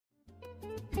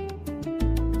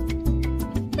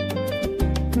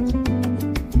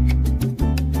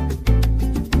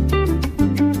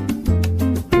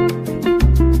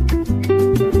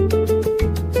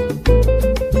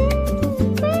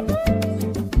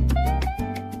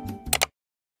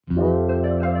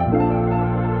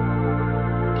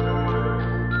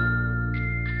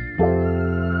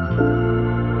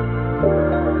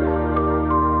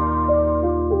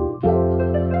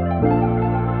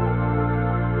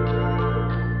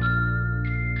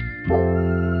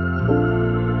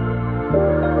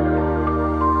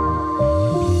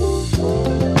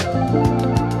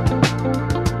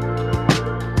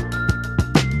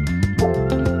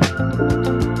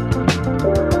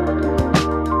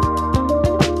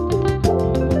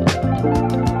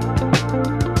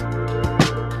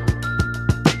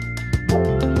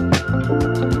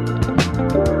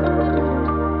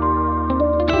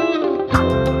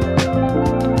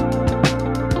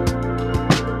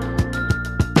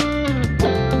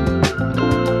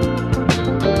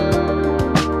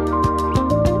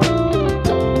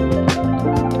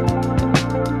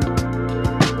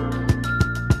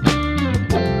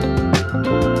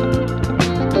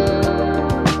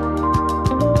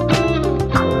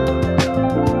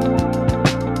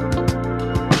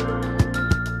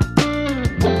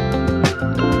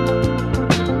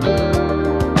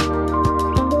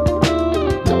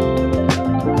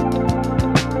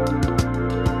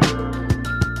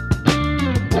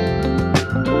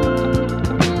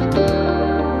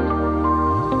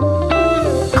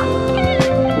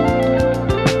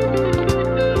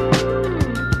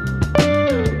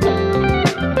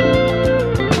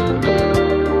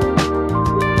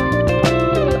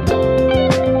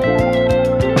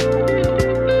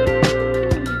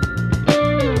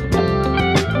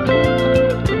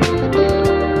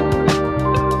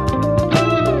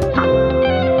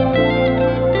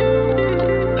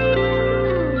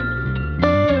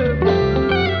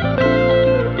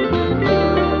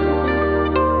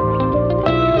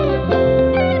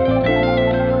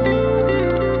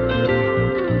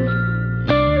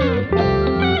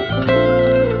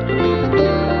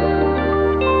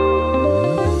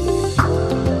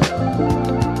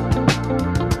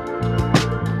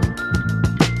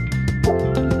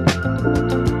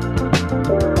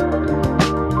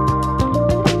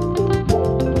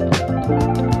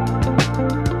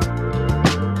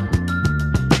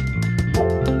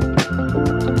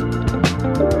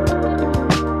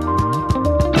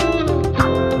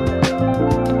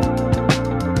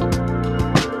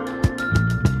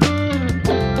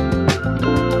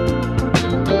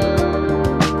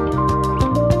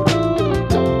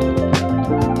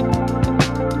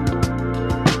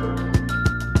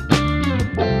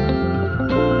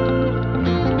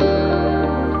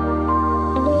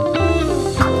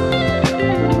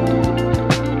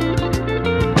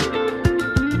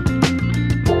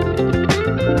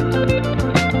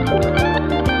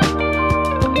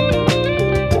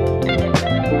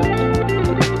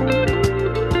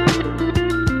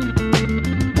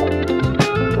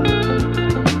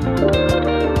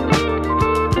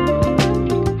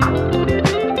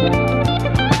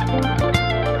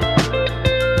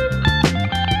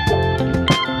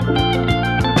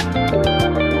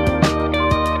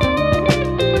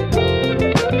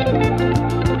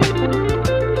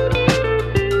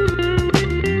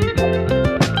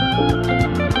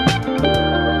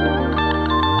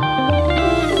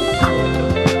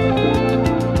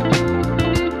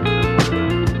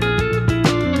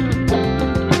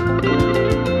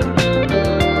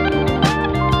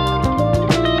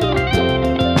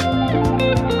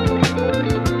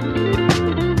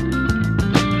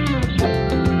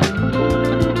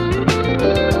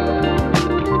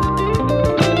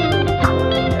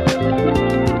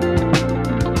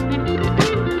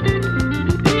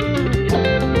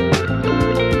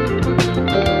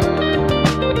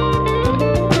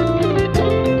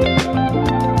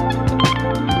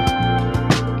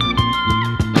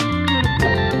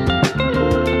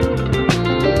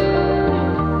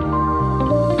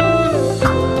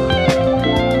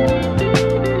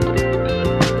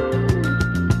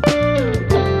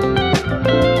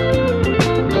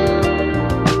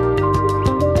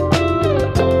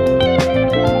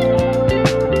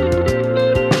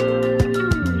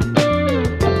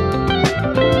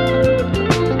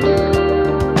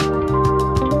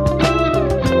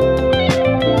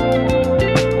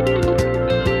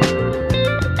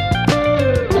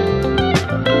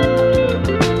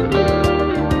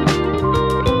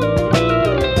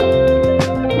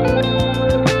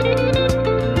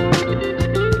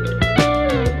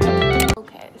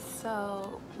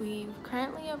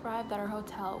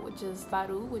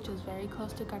Barú, which is very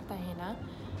close to Cartagena.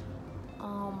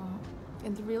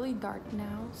 It's really dark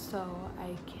now, so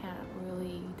I can't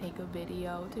really take a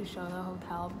video to show the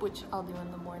hotel, which I'll do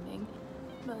in the morning.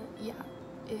 But yeah,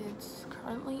 it's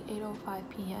currently 8:05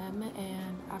 p.m.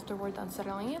 and after we're done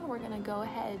settling in, we're gonna go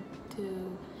ahead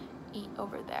to eat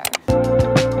over there.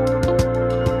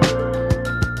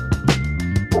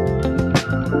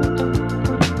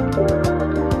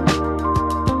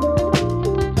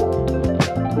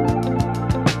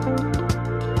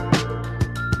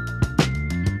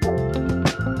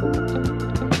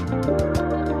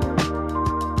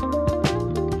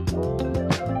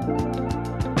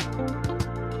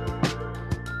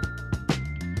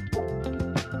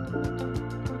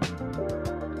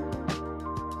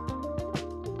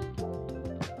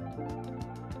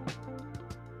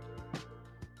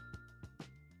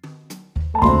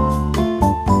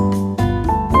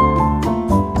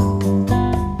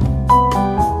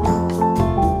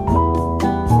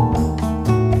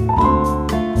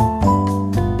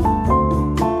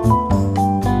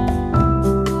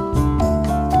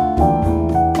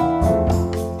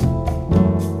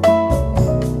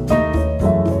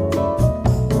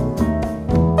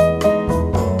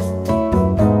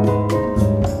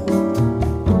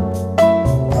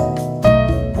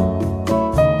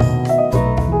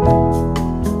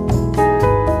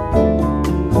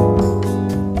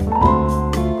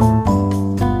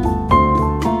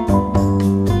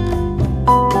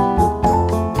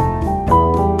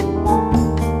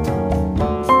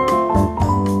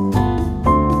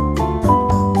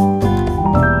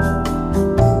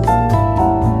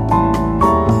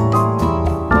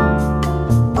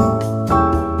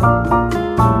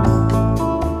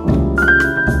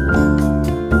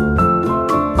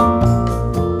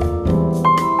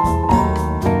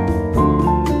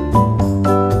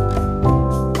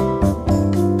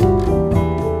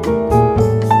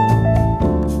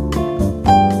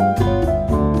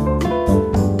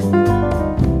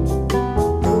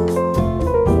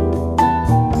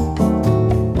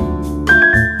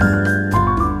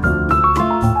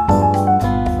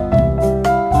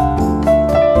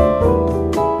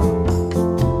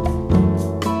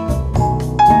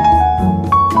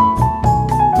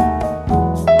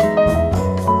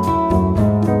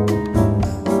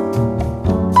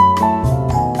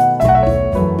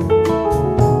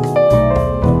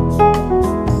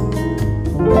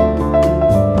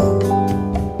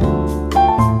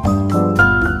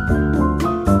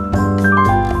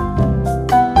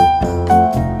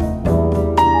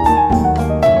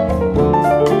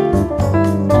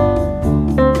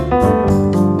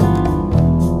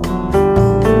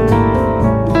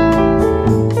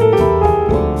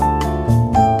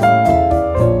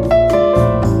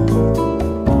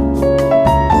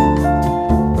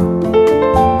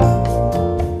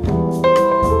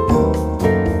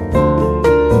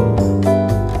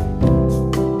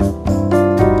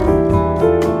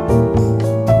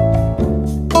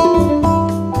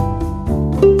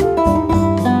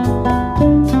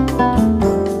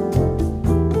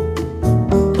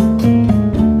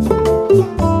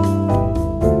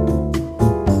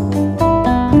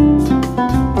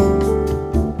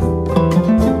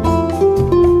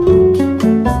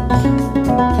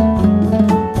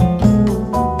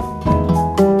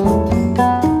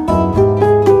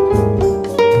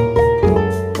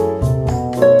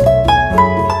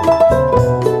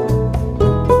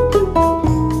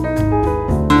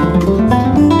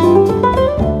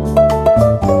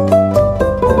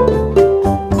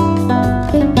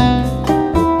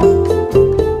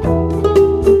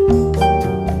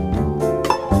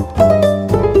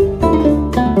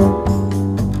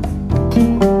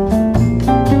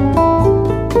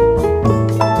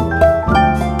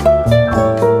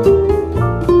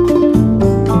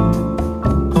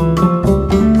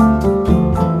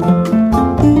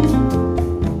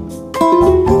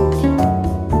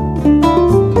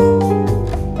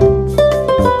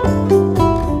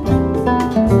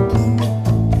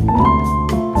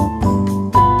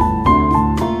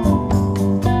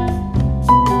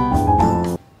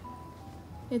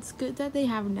 It's good that they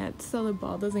have nets so the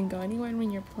ball doesn't go anywhere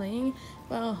when you're playing.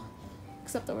 Well,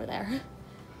 except over there.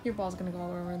 Your ball's gonna go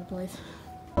all over the place.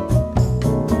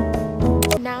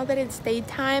 Now that it's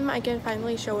daytime, I can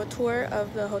finally show a tour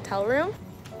of the hotel room.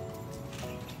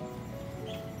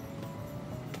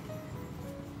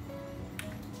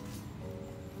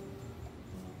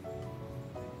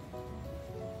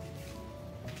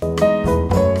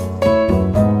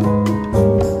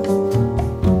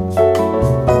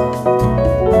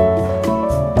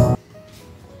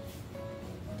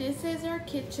 This is our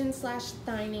kitchen slash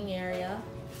dining area,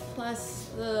 plus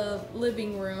the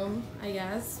living room, I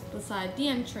guess, beside the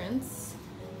entrance.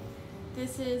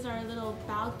 This is our little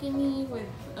balcony with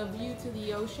a view to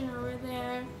the ocean over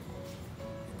there.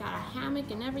 It's got a hammock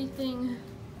and everything.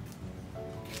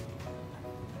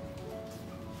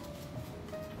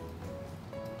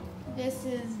 This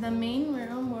is the main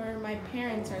room where my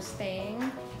parents are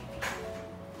staying.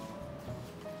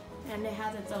 And it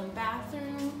has its own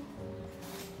bathroom.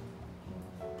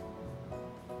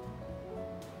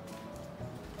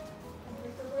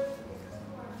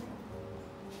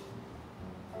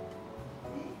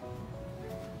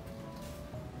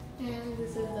 And this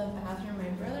is the bathroom my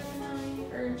brother and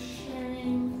I are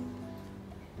sharing.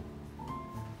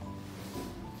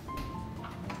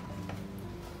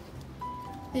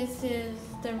 This is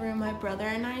the room my brother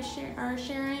and I are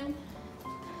sharing.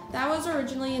 That was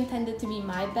originally intended to be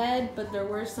my bed, but there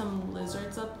were some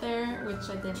lizards up there, which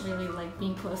I didn't really like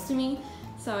being close to me.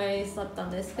 So I slept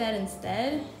on this bed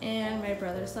instead, and my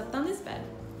brother slept on this bed.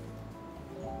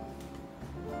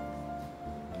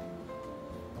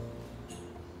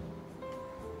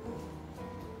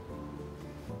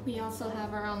 We also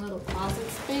have our own little closet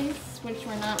space, which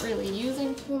we're not really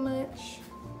using too much.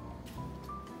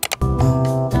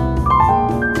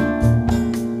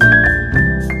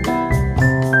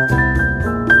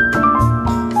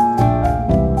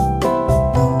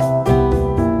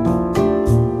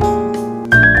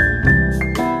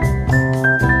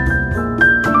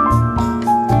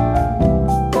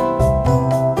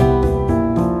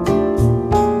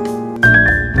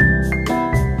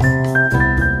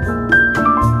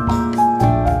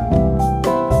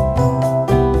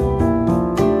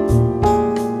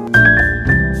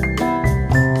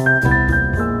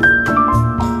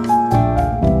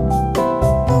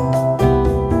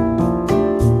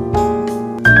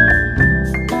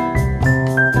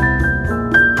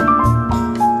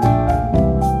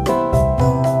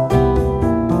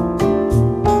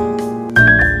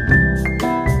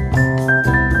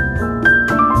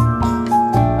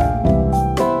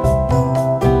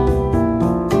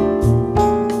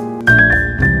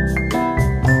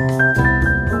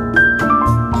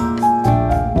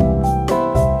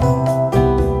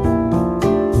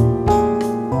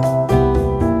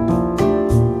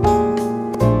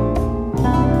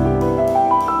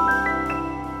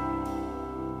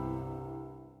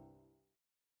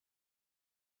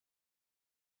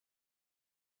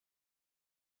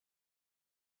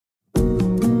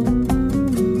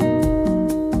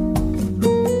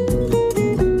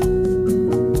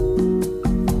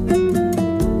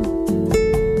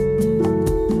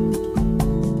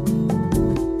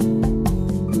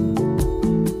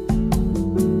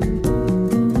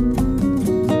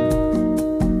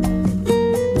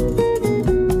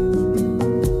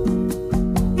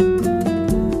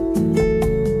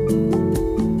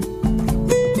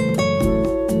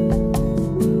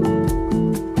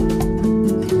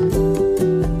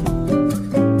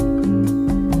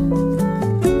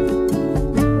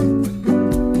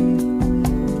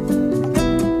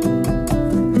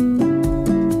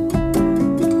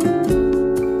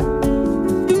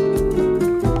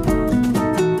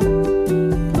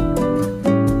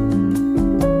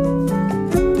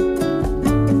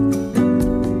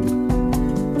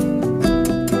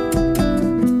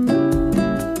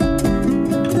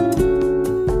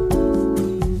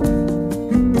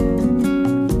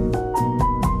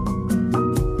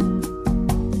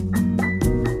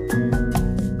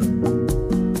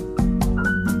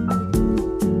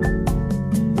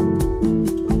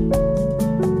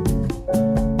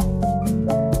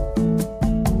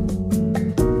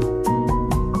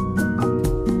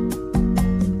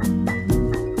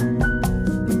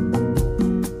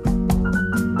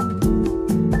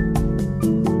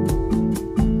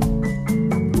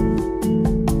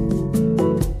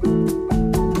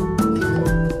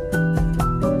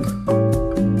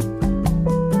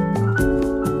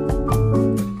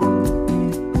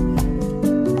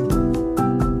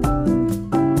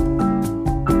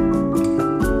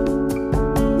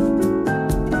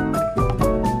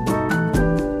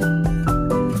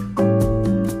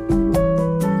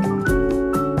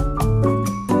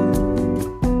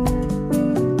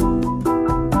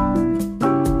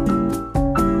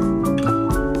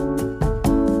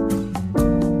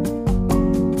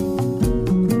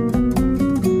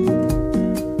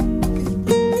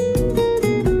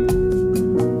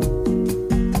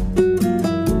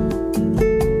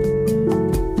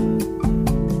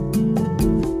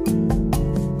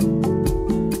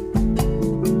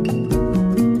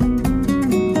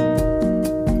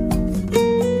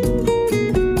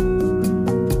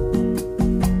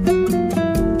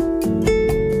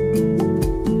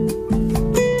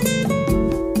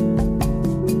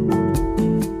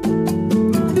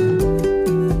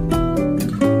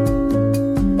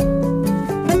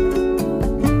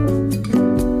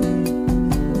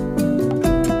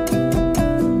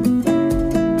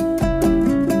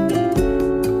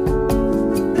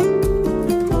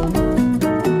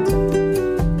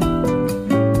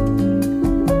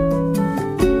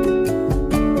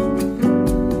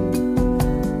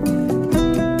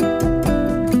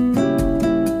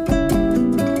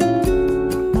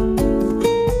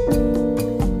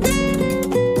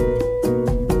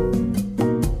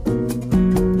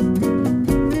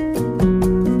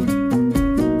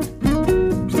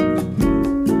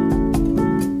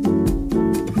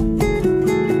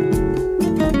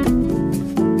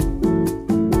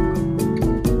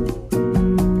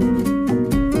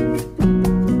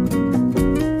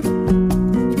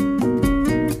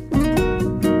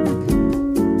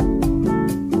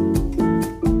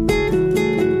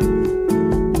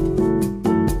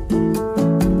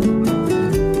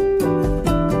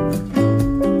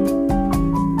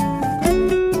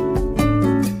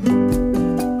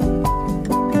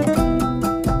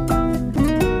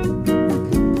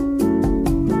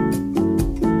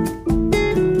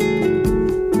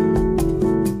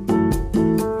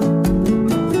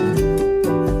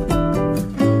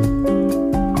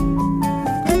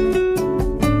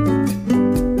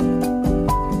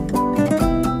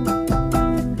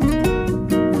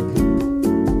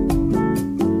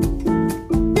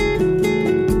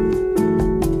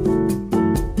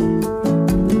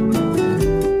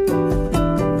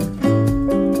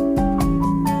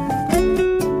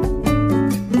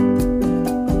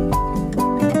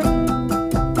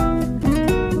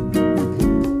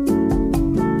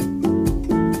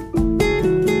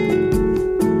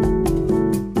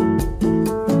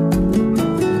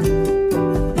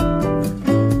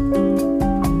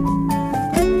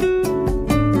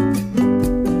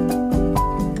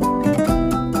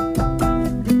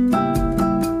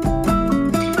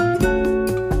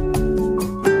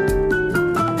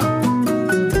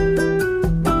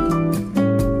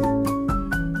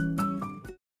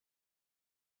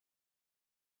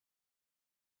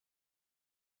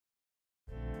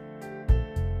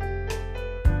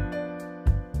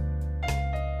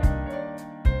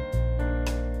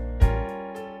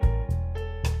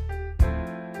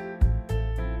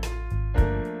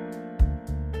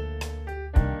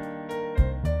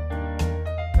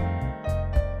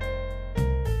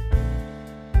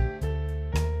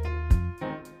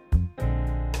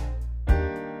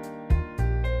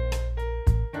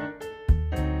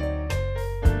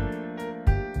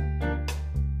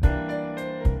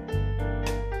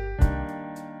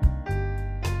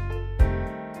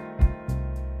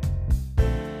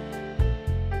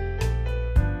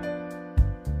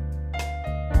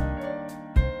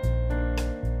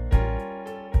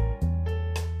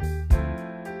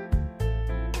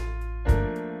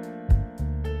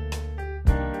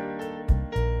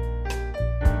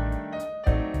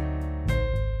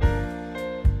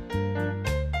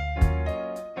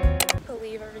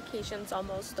 vacation's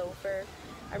almost over.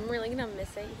 I'm really gonna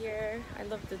miss it here. I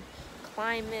love the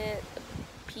climate, the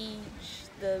beach,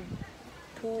 the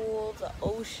pool, the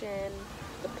ocean,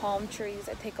 the palm trees.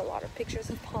 I take a lot of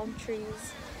pictures of palm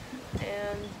trees.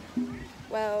 And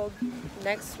well,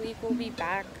 next week we'll be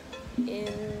back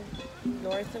in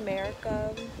North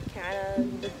America, Canada,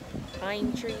 the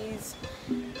pine trees,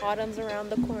 autumn's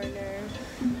around the corner.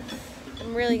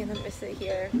 I'm really gonna miss it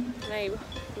here, and I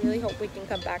really hope we can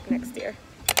come back next year.